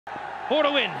for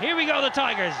the win. Here we go, the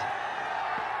Tigers.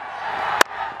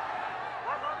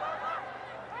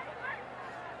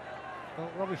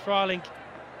 Well, Robbie Fryling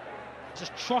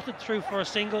just trotted through for a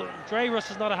single. Dre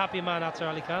Russ is not a happy man after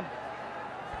Ali Khan.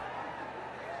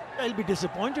 I'll be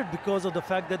disappointed because of the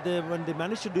fact that when they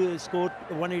managed to score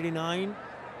 189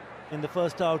 in the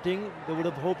first outing, they would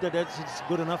have hoped that it's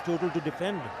good enough total to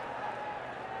defend.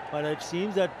 But it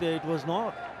seems that it was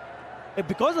not.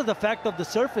 Because of the fact of the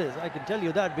surface, I can tell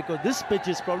you that, because this pitch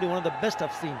is probably one of the best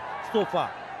I've seen so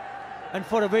far. And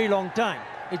for a very long time.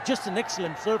 It's just an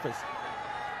excellent surface.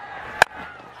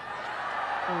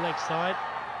 Full leg side.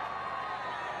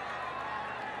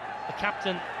 The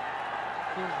captain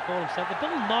fields the ball himself. They've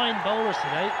done 9 bowlers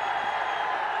today.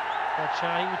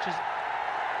 Rajshahi, which is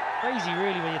crazy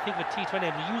really when you think of a T20.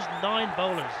 They used 9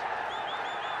 bowlers.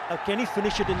 Now can he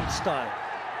finish it in style?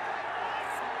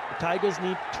 The Tigers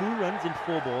need 2 runs in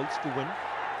 4 balls to win.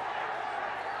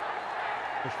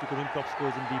 Mushfiqur top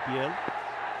scores in BPL.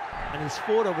 And he's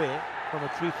 4 away from a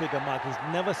 3-figure mark. He's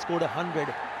never scored 100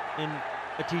 in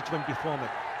a T20 format.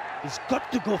 He's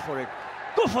got to go for it.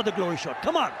 Go for the glory shot.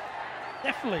 Come on.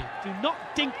 Definitely. Do not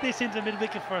dink this into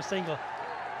mid-wicket for a single.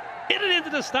 Hit it into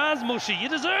the stands, Mushy. You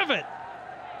deserve it.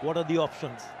 What are the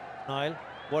options, Niall?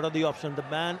 What are the options? The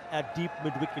man at deep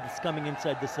mid-wicket is coming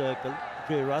inside the circle,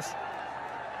 Dre Russ.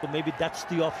 So maybe that's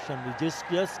the option. We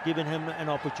just given him an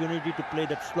opportunity to play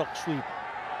that slot sweep.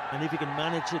 And if he can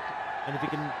manage it, and if he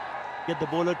can get the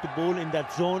bowler to bowl in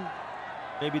that zone,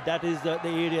 maybe that is the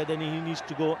area then he needs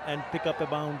to go and pick up a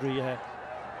boundary here.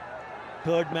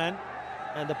 Third man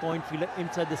and the point fielder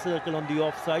inside the circle on the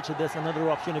offside, so there's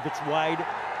another option if it's wide.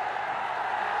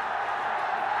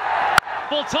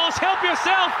 Full toss, help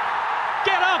yourself!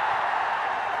 Get up!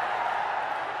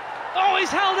 Oh, he's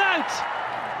held out!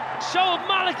 Show of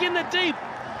Malik in the deep.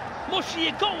 Mushy,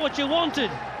 you got what you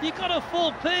wanted. You got a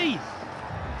full P.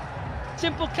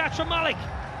 Simple catch from Malik.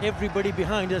 Everybody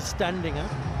behind us standing, huh?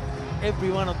 Every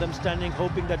one of them standing,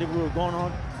 hoping that it would have gone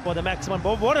on for the maximum.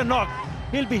 But what a knock.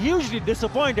 He'll be hugely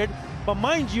disappointed. But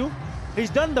mind you,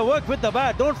 he's done the work with the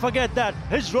bat. Don't forget that.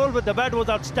 His role with the bat was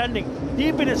outstanding.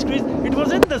 Deep in his crease. It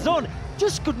was in the zone.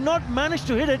 Just could not manage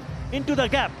to hit it into the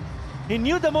gap. He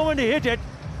knew the moment he hit it,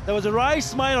 there was a wry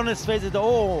smile on his face. He said,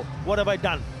 oh, what have I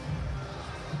done?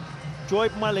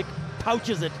 Shoaib Malik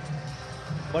pouches it.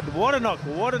 But what a knock.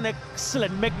 What an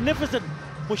excellent, magnificent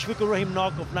Mushfiqur Rahim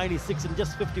knock of 96 in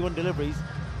just 51 deliveries.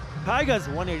 Tigers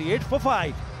 188 for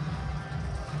 5.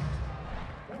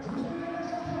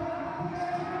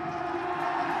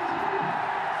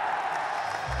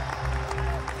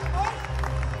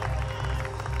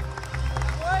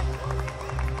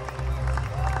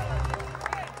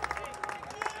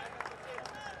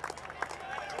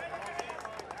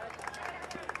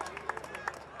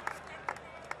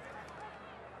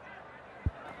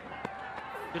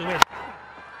 Good win.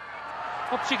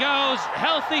 Up she goes.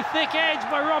 Healthy, thick edge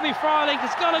by Robbie Fryling.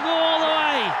 It's going to go all the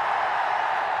way.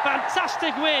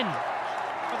 Fantastic win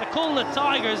for the Khulna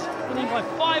Tigers, winning by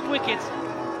 5 wickets.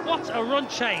 What a run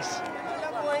chase.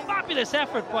 Fabulous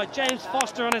effort by James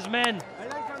Foster and his men.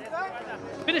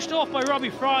 Finished off by Robbie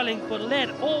Fryling, but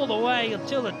led all the way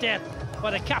until the death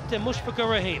by the captain, Mushfiqur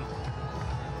Rahim.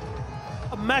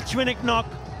 A match-winning knock.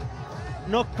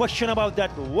 No question about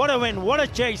that. What a win. What a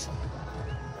chase.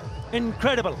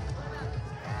 Incredible.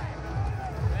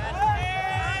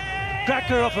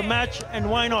 Cracker of a match, and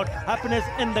why not? Happiness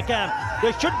in the camp.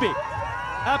 There should be.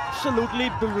 Absolutely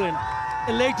brilliant.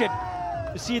 Elated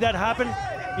to see that happen.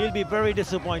 He'll be very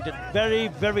disappointed. Very,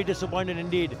 very disappointed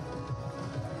indeed.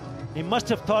 He must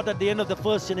have thought at the end of the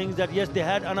first innings that yes, they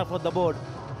had enough on the board.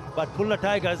 But Khulna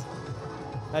Tigers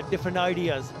had different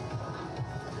ideas.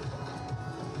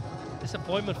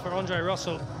 Disappointment for Andre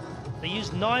Russell. They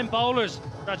used 9 bowlers,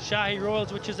 Rajshahi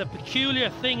Royals, which is a peculiar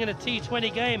thing in a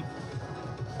T20 game.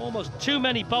 Almost too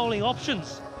many bowling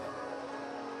options.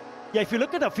 Yeah, if you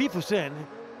look at Afif Hussain,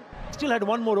 still had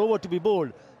 1 more over to be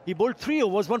bowled. He bowled 3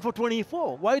 overs, 1 for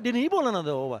 24. Why didn't he bowl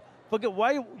another over? Forget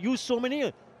why use so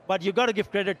many? But you got to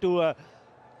give credit to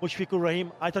Mushfiqur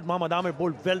Rahim. I thought Mohammad Ahmed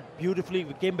bowled well, beautifully.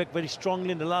 We came back very strongly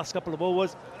in the last couple of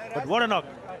overs. But what a knock.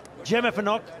 Gem of a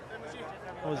knock.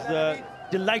 It was a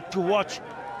delight to watch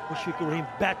Mushfiqur Rahim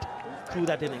bat through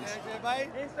that innings.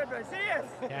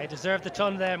 Yeah, he deserved the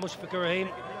ton there, Mushfiqur Rahim.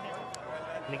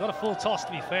 And he got a full toss,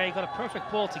 to be fair. He got a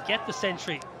perfect ball to get the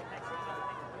century.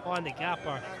 Find the gap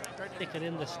or stick it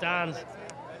in the stands.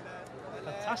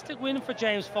 Fantastic win for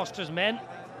James Foster's men.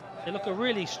 They look a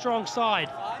really strong side,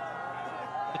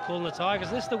 the Khulna Tigers.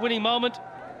 This is the winning moment.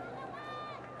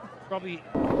 Robbie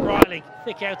Fryling,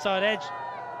 thick outside edge.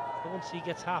 But once he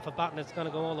gets half a bat, and it's going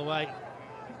to go all the way.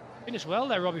 Finished well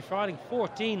there, Robbie Friday.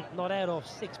 14 not out of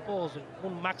 6 balls with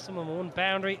 1 maximum and 1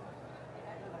 boundary.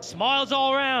 Smiles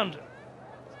all round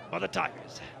for the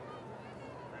Tigers.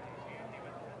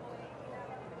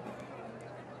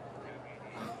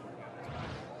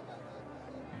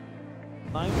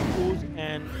 Nine fours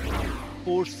and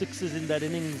 4 sixes in that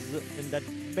innings, in that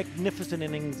magnificent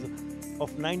innings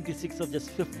of 96 of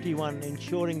just 51,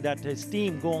 ensuring that his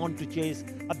team go on to chase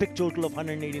a big total of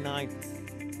 189.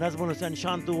 Nazmunus and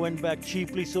Shantu went back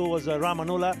cheaply, so was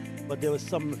Ramanola, but there was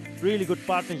some really good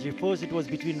partnership. First it was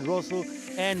between Rosso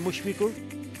and Mushfiqur.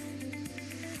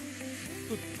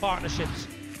 Good partnerships.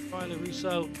 Riley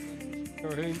Russo,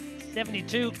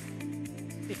 72,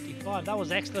 55, that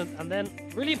was excellent. And then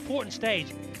really important stage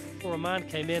before a man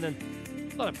came in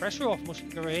and a lot of pressure off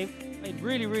Mushfiqur Rahim. Played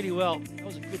really, really well. That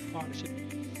was a good partnership.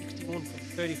 61 from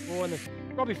 34. And then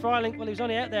Robbie Fryling, well, he was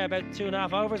only out there about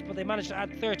 2.5 overs, but they managed to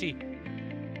add 30.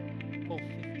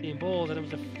 15 balls, and it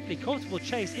was a pretty comfortable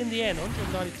chase in the end,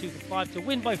 192 for 5 to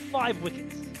win by 5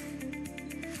 wickets.